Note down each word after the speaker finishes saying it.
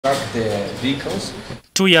The vehicles.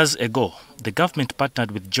 2 years ago, the government partnered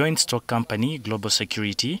with joint stock company Global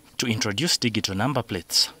Security to introduce digital number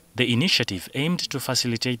plates. The initiative aimed to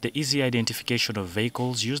facilitate the easy identification of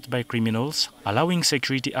vehicles used by criminals, allowing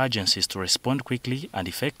security agencies to respond quickly and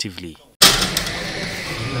effectively.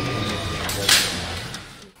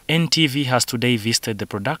 NTV has today visited the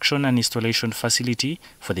production and installation facility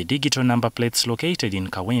for the digital number plates located in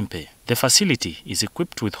Kawempe. The facility is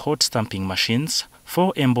equipped with hot stamping machines,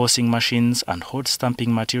 4 embossing machines and hot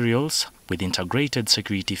stamping materials with integrated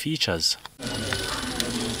security features.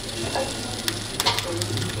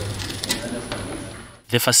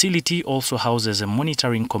 The facility also houses a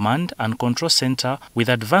monitoring command and control center with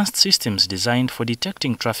advanced systems designed for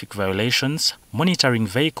detecting traffic violations, monitoring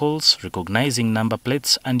vehicles, recognizing number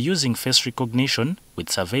plates, and using face recognition with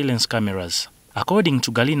surveillance cameras. According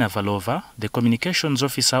to Galina Valova, the communications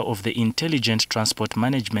officer of the Intelligent Transport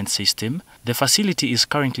Management System, the facility is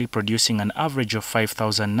currently producing an average of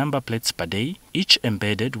 5,000 number plates per day, each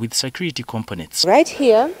embedded with security components. Right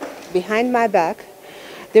here, behind my back,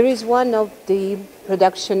 there is one of the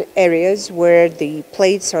production areas where the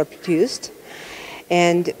plates are produced,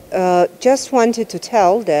 and just wanted to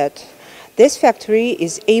tell that this factory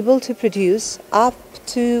is able to produce up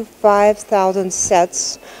to 5,000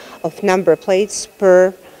 sets of number plates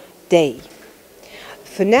per day.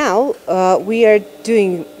 For now, we are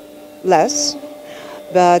doing less,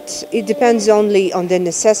 but it depends only on the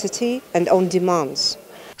necessity and on demands.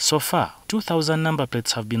 So far, 2,000 number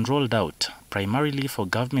plates have been rolled out, primarily for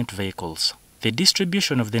government vehicles. The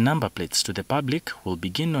distribution of the number plates to the public will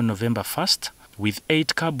begin on November 1st, with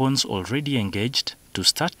 8 car bonds already engaged to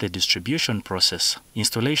start the distribution process.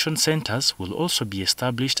 Installation centers will also be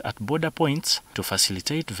established at border points to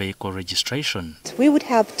facilitate vehicle registration. We would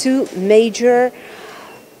have 2 major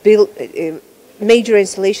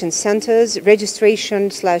installation centers,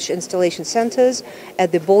 registration/installation centers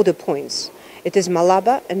at the border points. It is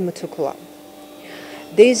Malaba and Mutukula.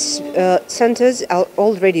 These centers are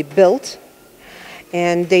already built,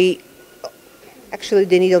 and they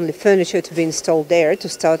need only furniture to be installed there to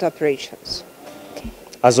start operations.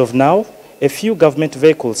 As of now, a few government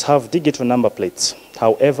vehicles have digital number plates.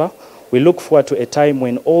 However, we look forward to a time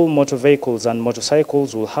when all motor vehicles and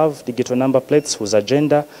motorcycles will have digital number plates whose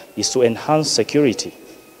agenda is to enhance security.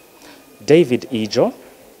 David Ijjo,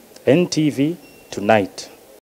 NTV Tonight.